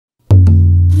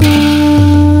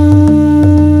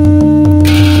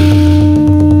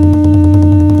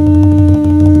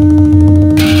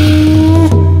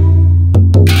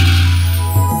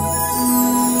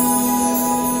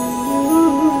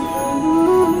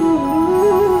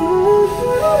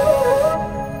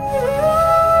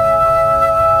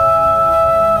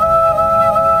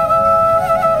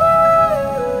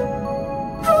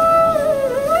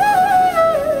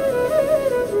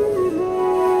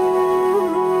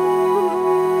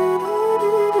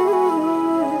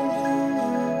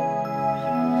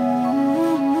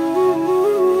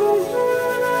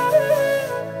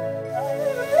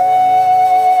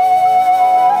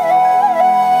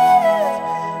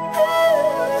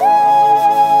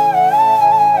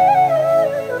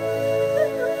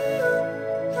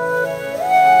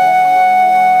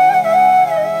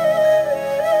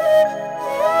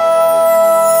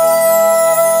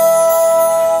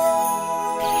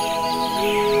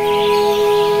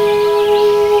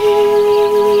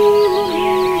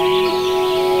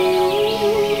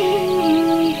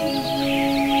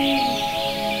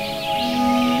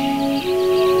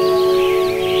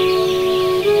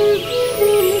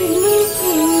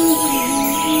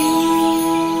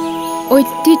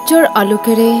ঐতিহ্যৰ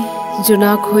আলোকেৰে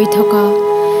জোনাক হৈ থকা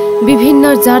বিভিন্ন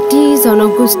জাতি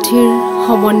জনগোষ্ঠীৰ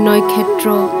সমন্বয় ক্ষেত্ৰ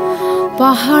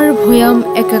পাহাৰ ভৈয়াম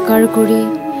একাকাৰ কৰি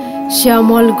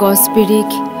শ্যামল গছ বিৰিখ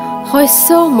শস্য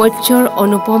মৎস্যৰ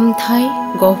অনুপম ঠাই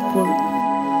গহপুৰ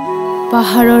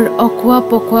পাহাৰৰ অকোৱা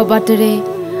পকোৱা বাটেৰে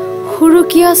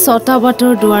সুৰুকীয়া ছটা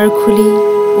বাটৰ দুৱাৰ খুলি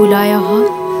ওলাই অহা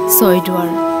ছয়দুৱাৰ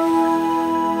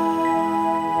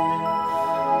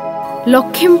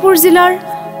লখিমপুৰ জিলাৰ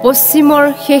পশ্চিমৰ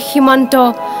শেষ সীমান্ত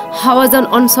হাৱাজান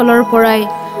অঞ্চলৰ পৰাই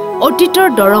অতীতৰ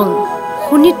দৰং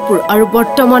শোণিতপুৰ আৰু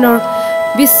বৰ্তমানৰ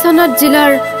বিশ্বনাথ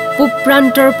জিলাৰ পূব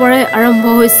প্ৰান্তৰ পৰাই আৰম্ভ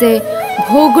হৈছে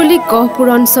ভৌগোলিক গহপুৰ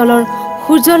অঞ্চলৰ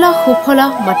সুজলা সুফলা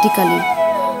মাটিকালি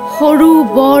সৰু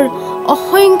বৰ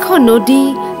অসংখ্য নদী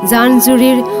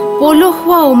জান-জুৰিৰ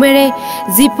পলসুৱা উমেৰে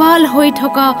জীপাল হৈ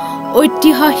থকা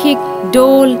ঐতিহাসিক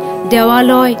দৌল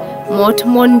দেৱালয় মঠ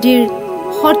মন্দিৰ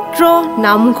সত্ৰ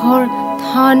নামঘৰ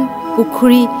থান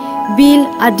পুখুৰী বিল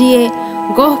আদিয়ে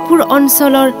গহপুৰ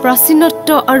অঞ্চলৰ প্ৰাচীনত্ব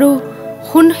আৰু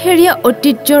সোণহেৰীয়া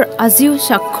ঐতিহ্যৰ আজিও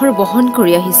স্বাক্ষৰ বহন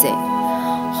কৰি আহিছে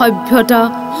সভ্যতা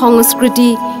সংস্কৃতি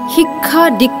শিক্ষা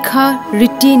দীক্ষা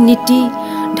ৰীতি নীতি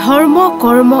ধৰ্ম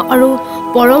কৰ্ম আৰু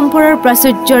পৰম্পৰাৰ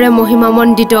প্ৰাচুৰ্যৰে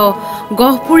মহিমামণ্ডিত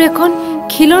গহপুৰ এখন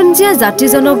খিলঞ্জীয়া জাতি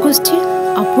জনগোষ্ঠীৰ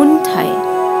আপোন ঠাই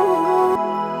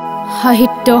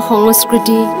সাহিত্য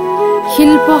সংস্কৃতি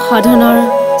শিল্প সাধনাৰ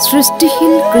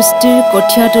সৃষ্টিশীল কৃষ্টিৰ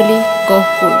কঠীয়াতলী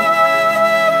গহপুৰ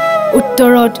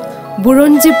উত্তৰত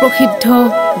বুৰঞ্জী প্ৰসিদ্ধ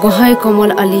গোহাঁই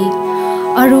কমল আলি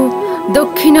আৰু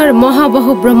দক্ষিণৰ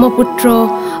মহাবাহু ব্ৰহ্মপুত্ৰ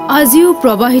আজিও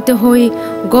প্ৰবাহিত হৈ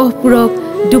গহপুৰক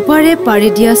দুপাৰে পাৰি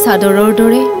দিয়া চাদৰৰ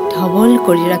দৰে ঢবল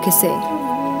কৰি ৰাখিছে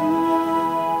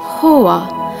হোৱা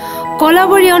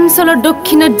কলাবাৰী অঞ্চলৰ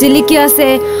দক্ষিণত জিলিকি আছে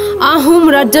আহোম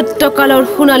ৰাজত্বকালৰ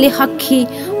সোণালী সাক্ষী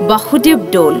বাসুদেৱ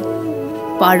দৌল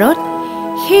পাৰত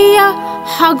সেয়া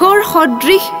সাগৰ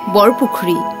সদৃশ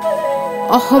বৰপুখুৰী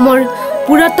অসমৰ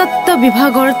পুৰাতত্ব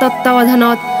বিভাগৰ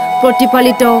তত্ত্বাৱধানত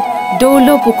প্ৰতিপালিত দৌল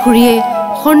পুখুৰীয়ে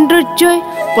সৌন্দৰ্যই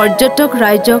পৰ্যটক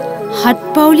ৰাইজক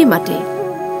হাতপাউলি মাতে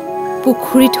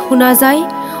পুখুৰীত শুনা যায়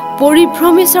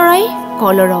পৰিভ্ৰমী চৰাই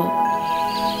কলৰৱ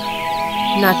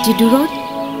নাতি দূৰত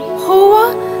সৌৱা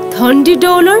ধন্দি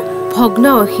দৌলৰ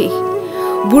ভগ্নাৱশেষ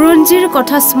বুৰঞ্জীৰ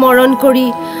কথা স্মৰণ কৰি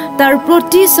তাৰ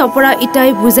প্ৰতি চপৰা ইটাই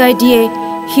বুজাই দিয়ে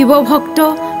শিৱভক্ত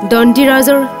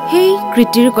দণ্ডিৰাজৰ সেই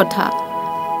কৃতিৰ কথা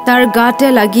তাৰ গাতে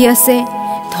লাগি আছে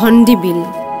ধন্দি বিল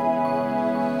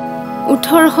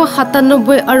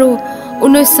 1897 আৰু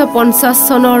 1950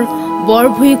 চনৰ বৰ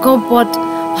ভূমিকম্পত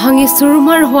ভাঙি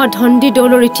চুৰমাৰ হোৱা ধন্দি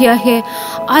দৌলৰ ইতিহাসে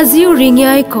আজিও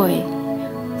ৰিঙিয়াই কয়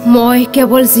মই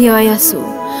কেৱল জীয়াই আছো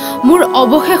মোৰ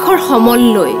অৱশেষৰ সমল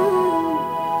লৈ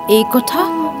এই কথা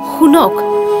শুনক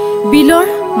বিলৰ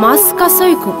মাছ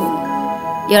কাছই ক'ব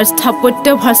ইয়াৰ স্থাপত্য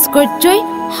ভাস্কৰ্যই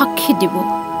সাক্ষী দিব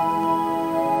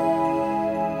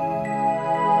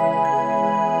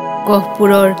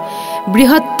গহপুৰৰ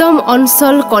বৃহত্তম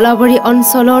অঞ্চল কলাবাৰী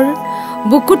অঞ্চলৰ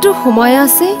বুকুটো সোমাই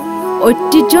আছে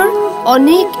ঐতিহ্যৰ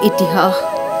অনেক ইতিহাস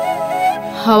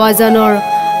হাৱাজানৰ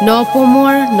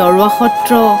নপমুৱাৰ নৰুৱা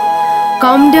সত্ৰ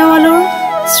কামদেৱালৰ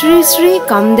শ্ৰী শ্ৰী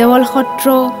কামদেৱাল সত্ৰ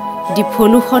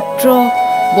ডিফলু সত্ৰ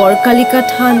বৰকালিকা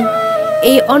থান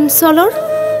এই অঞ্চলৰ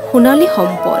সোণালী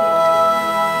সম্পদ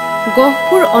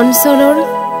গহপুৰ অঞ্চলৰ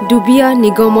ডুবিয়া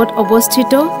নিগমত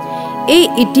অৱস্থিত এই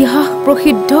ইতিহাস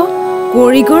প্ৰসিদ্ধ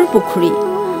কৰিগৰ পুখুৰী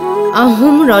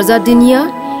আহোম ৰজাদিনীয়া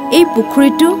এই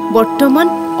পুখুৰীটো বৰ্তমান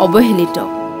অৱহেলিত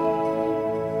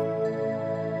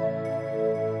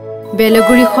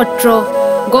বেলগুৰি সত্ৰ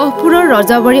গহপুৰৰ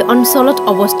ৰজাবাৰী অঞ্চলত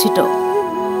অৱস্থিত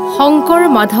শংকৰ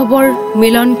মাধৱৰ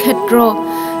মিলন ক্ষেত্ৰ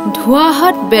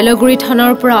ধুৱাহাট বেলগুৰি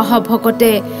থানৰ পৰা অহা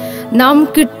ভকতে নাম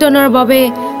কীৰ্তনৰ বাবে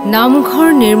নামঘৰ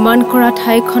নিৰ্মাণ কৰা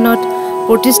ঠাইখনত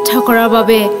প্ৰতিষ্ঠা কৰাৰ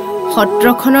বাবে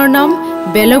সত্ৰখনৰ নাম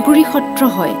বেলগুৰি সত্ৰ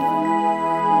হয়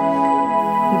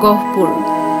গহপুৰ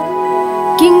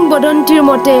কিংবদন্তীৰ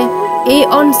মতে এই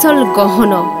অঞ্চল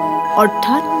গহন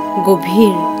অৰ্থাৎ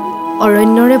গভীৰ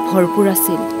অৰণ্যৰে ভৰপূৰ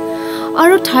আছিল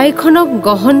আৰু ঠাইখনক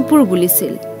গহনপুৰ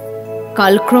বুলিছিল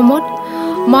কালক্ৰমত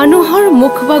মানুহৰ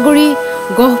মুখ বাগৰি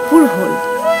গহপুৰ হ'ল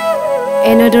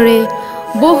এনেদৰে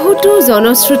বহুতো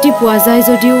জনশ্ৰুতি পোৱা যায়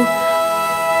যদিও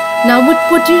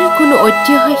নামোৎপত্তিৰ কোনো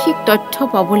ঐতিহাসিক তথ্য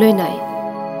পাবলৈ নাই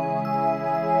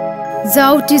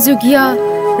যাওঁতি যুগীয়া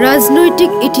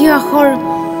ৰাজনৈতিক ইতিহাসৰ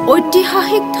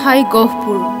ঐতিহাসিক ঠাই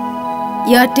গহপুৰ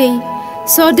ইয়াতেই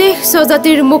স্বদেশ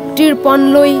স্বজাতিৰ মুক্তিৰ পণ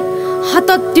লৈ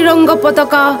হাতত তিৰংগ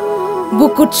পতাকা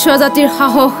বুকুত স্বজাতিৰ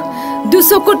সাহস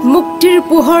দুচকুত মুক্তিৰ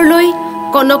পোহৰ লৈ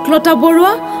কনকলতা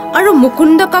বৰুৱা আৰু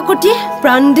মুকুন্দ কাকতিয়ে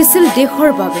প্ৰাণ দিছিল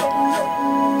দেশৰ বাবে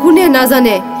কোনে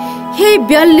নাজানে সেই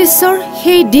 42ৰ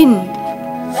সেই দিন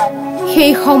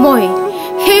সেই সময়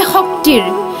সেই শক্তিৰ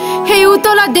সেই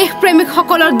উতলা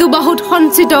দেশপ্ৰেমিকসকলৰ দুবাহুত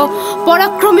সঞ্চিত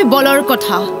পৰাক্ৰমী বলৰ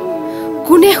কথা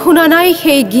কোনে শুনা নাই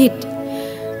সেই গীত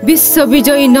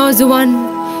বিশ্ববিজয়ী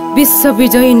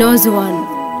নজোৱান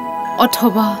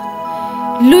অথবা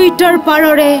লুইতৰ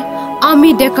পাৰৰে আমি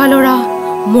ডেকালৰা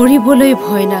মৰিবলৈ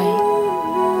ভয় নাই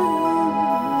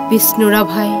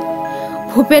বিষ্ণুৰাভাই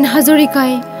ভূপেন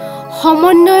হাজৰিকাই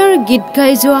সমন্বয়ৰ গীত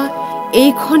গাই যোৱা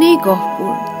এইখনেই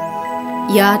গহপুৰ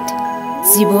ইয়াত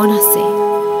জীৱন আছে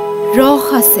ৰস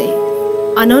আছে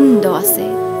আনন্দ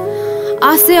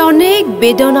আছে অনেক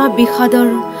বেদনা বিষাদৰ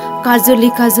কাজলি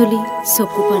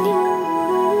চকুপানী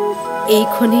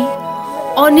এইখনেই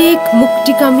অনেক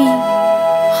মুক্তিকামী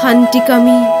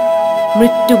শান্তিকামী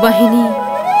মৃত্যুবাহিনী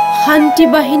শান্তি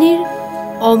বাহিনীৰ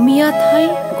অমিয়া ঠাই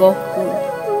গহপুৰ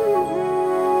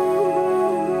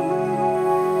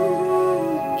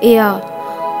এয়া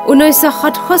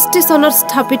 1967 চনত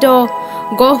স্থাপিত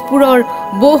গহপুৰৰ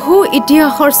বহু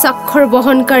ইতিহাসৰ স্বাক্ষৰ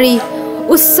বহনকাৰী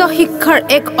উচ্চ শিক্ষাৰ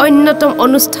এক অন্যতম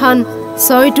অনুষ্ঠান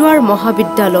ছয়দুৱাৰ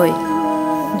মহাবিদ্যালয়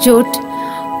য'ত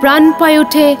প্ৰাণ পাই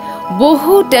উঠে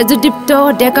বহু তেজদীপ্ত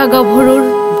ডেকা গাভৰুৰ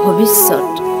ভৱিষ্যত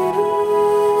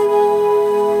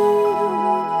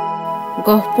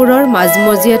গহপুৰৰ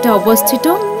মাজমজিয়াতে অৱস্থিত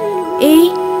এই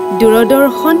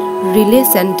দূৰদৰ্শন ৰিলে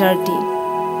চেণ্টাৰটি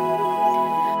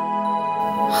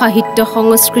সাহিত্য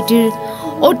সংস্কৃতিৰ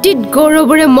অতীত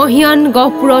গৌৰৱৰে মহিয়ান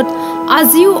গহপুৰত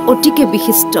আজিও অতিকে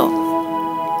বিশিষ্ট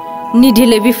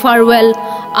নিধিলেবী ফাৰৱেল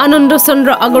আনন্দ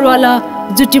চন্দ্ৰ আগৰৱালা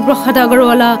জ্যোতিপ্ৰসাদ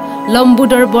আগৰৱালা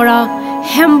লম্বোদৰ বৰা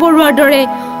হেম বৰুৱাৰ দৰে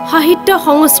সাহিত্য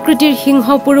সংস্কৃতিৰ সিংহ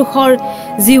পুৰুষৰ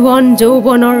জীৱন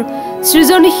যৌৱনৰ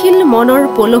সৃজনীশীল মনৰ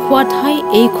পলসুৱা ঠাই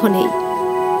এইখনেই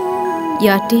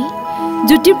ইয়াতে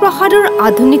জ্যোতিপ্ৰসাদৰ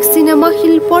আধুনিক চিনেমা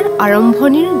শিল্পৰ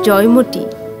আৰম্ভণিৰ জয়মতী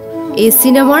এই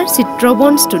চিনেমাৰ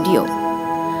চিত্ৰবন ষ্টুডিঅ'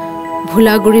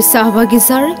 ভোলাগুৰি চাহ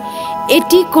বাগিচাৰ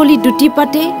এটি কলি দুটি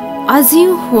পাতে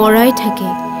আজিও সোঁৱৰাই থাকে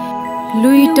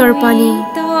লুইতৰ পানী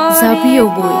যাবি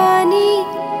অবৈ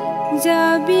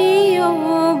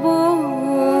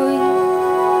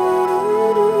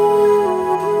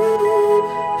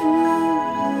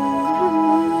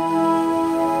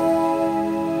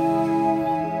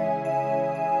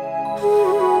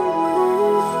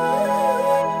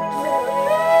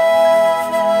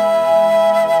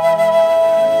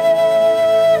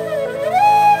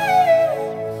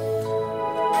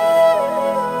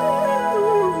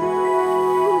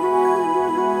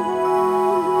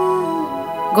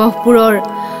গহপুৰৰ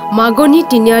মাগনি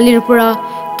তিনিআলিৰ পৰা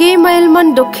কেইমাইলমান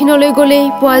দক্ষিণলৈ গ'লেই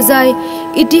পোৱা যায়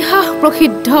ইতিহাস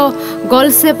প্ৰসিদ্ধ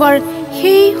গলচেপাৰ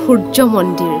সেই সূৰ্য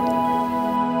মন্দিৰ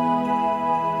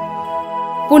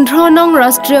 15 নং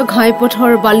ৰাষ্ট্ৰীয়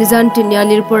ঘাইপথৰ বালিজান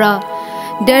তিনিআলিৰ পৰা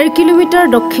 1.5 কিলোমিটাৰ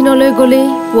দক্ষিণলৈ গ'লেই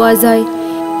পোৱা যায়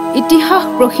ইতিহাস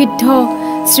প্ৰসিদ্ধ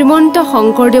শ্ৰীমন্ত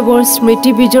শংকৰদেৱৰ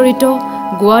স্মৃতি বিজড়িত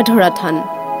গোৱাধৰা থান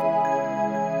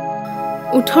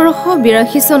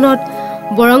 1882 চনত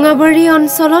বৰঙাবাৰী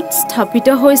অঞ্চলত স্থাপিত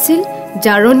হৈছিল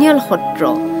জাৰণিয়াল সত্ৰ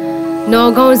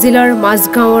নগাঁও জিলাৰ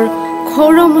মাজগাঁৱৰ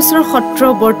খৌৰমুছৰ সত্ৰ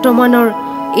বৰ্তমানৰ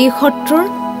এই সত্ৰৰ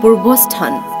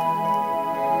পূৰ্বস্থান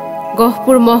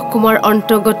গহপুৰ মহকুমাৰ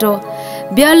অন্তৰ্গত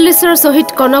 42ৰ শ্বহীদ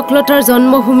কনকলতাৰ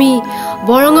জন্মভূমি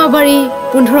বৰঙাবাৰী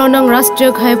 15 নং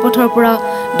ৰাষ্ট্ৰীয় ঘাইপথৰ পৰা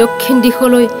দক্ষিণ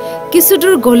দিশলৈ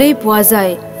কিছুদূৰ গ'লেই পোৱা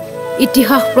যায়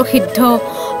ইতিহাস প্ৰসিদ্ধ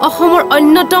অসমৰ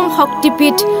অন্যতম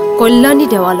শক্তিপীঠ কল্যাণী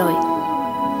দেৱালয়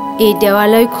এই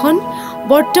দেৱালয়খন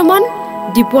বৰ্তমান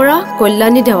দীপৰা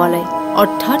কল্যাণী দেৱালয়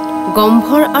অৰ্থাৎ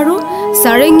গম্ভৰ আৰু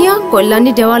চাৰেঙীয়া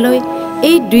কল্যাণী দেৱালয়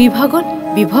এই দুই ভাগত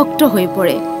বিভক্ত হৈ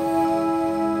পৰে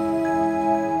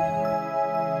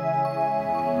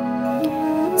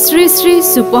শ্ৰী শ্ৰী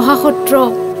সুপহা সত্ৰ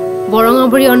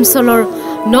বৰঙাবাৰী অঞ্চলৰ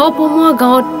নপমুৱা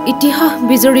গাঁৱত ইতিহাস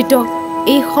বিজড়িত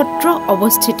এই সত্ৰ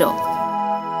অৱস্থিত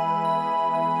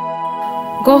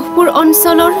গহপুৰ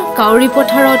অঞ্চলৰ কাউৰী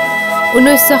পথাৰত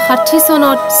 1960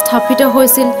 চনত স্থাপিত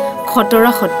হৈছিল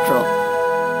খটৰা সত্ৰ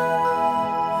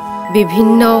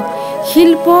বিভিন্ন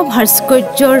শিল্প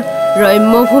ভাস্কৰ্যৰ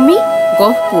ৰম্যভূমি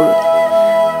গহপুৰ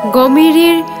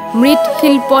গমিৰিৰ মৃৎ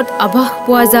শিল্পত আভাস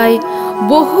পোৱা যায়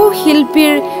বহু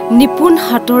শিল্পীৰ নিপুণ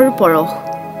হাতৰ পৰশ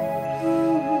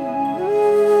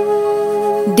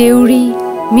দেউৰী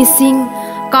মিচিং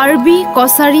কাৰ্বি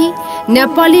কছাৰী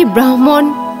নেপালী ব্ৰাহ্মণ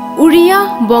উৰিয়া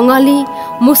বঙালী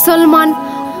মুছলমান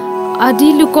আদি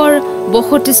লোকৰ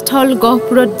বসতিস্থল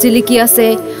গহপুৰত জিলিকি আছে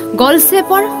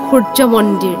গলচেপাৰ সূৰ্য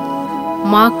মন্দিৰ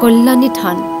মা কল্যাণী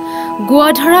থান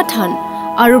গোৱাধৰা থান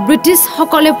আৰু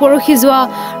ব্ৰিটিছসকলে পৰখি যোৱা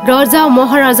ৰজা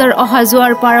মহাৰাজাৰ অহা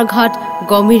যোৱাৰ পাৰঘাট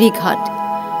গমিৰি ঘাট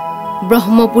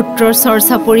ব্ৰহ্মপুত্ৰৰ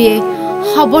চৰ্চাপৰিয়ে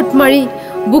সাবত মাৰি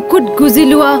বুকুত গুজি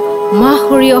লোৱা মাহ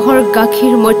সৰিয়হৰ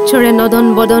গাখীৰ মৎস্যৰে নদন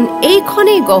বদন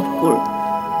এইখনেই গহপুৰ।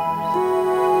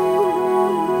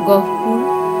 গহপুৰ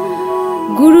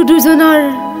গুৰু দুজনাৰ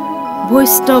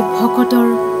বৈষ্ণৱ ভকতৰ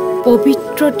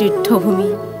পবিত্ৰ তীৰ্থভূমি।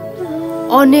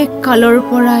 অনেক কালৰ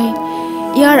পৰাই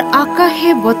ইয়াৰ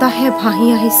আকাশে বতাহে ভাহি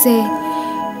আহিছে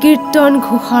কীৰ্তন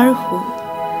ঘোষাৰ সুৰ,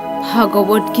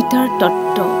 ভাগৱত গীতাৰ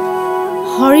তত্ত্ব,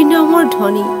 হৰিনামৰ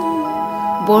ধ্বনি,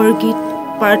 বৰগীত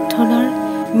প্ৰাৰ্থনাৰ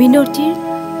মিনতিৰ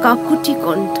কাকুতি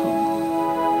কণ্ঠ,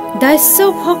 দাস্য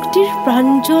ভক্তিৰ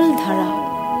প্ৰাঞ্জল ধাৰা।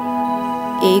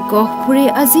 এই গহপুৰে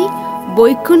আজি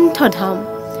বৈকুণ্ঠ ধাম।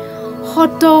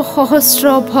 শত সহস্ৰ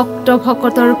ভক্ত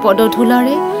ভকতৰ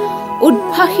পদধূলাৰে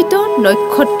উদ্ভাসিত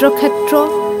নক্ষত্ৰ ক্ষেত্ৰ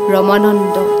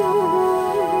ৰমানন্দ।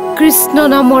 কৃষ্ণ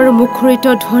নামৰ মুখৰিত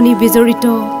ধ্বনি বিজড়িত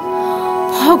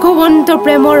ভগৱন্ত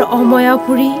প্ৰেমৰ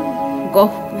অময়াপুৰী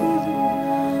গহপুৰ।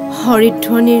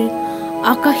 হৰিধ্বনিৰ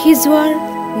আকাশী জোৱাৰ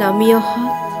নামি অহা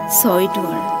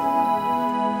ছয়দুৱাৰ।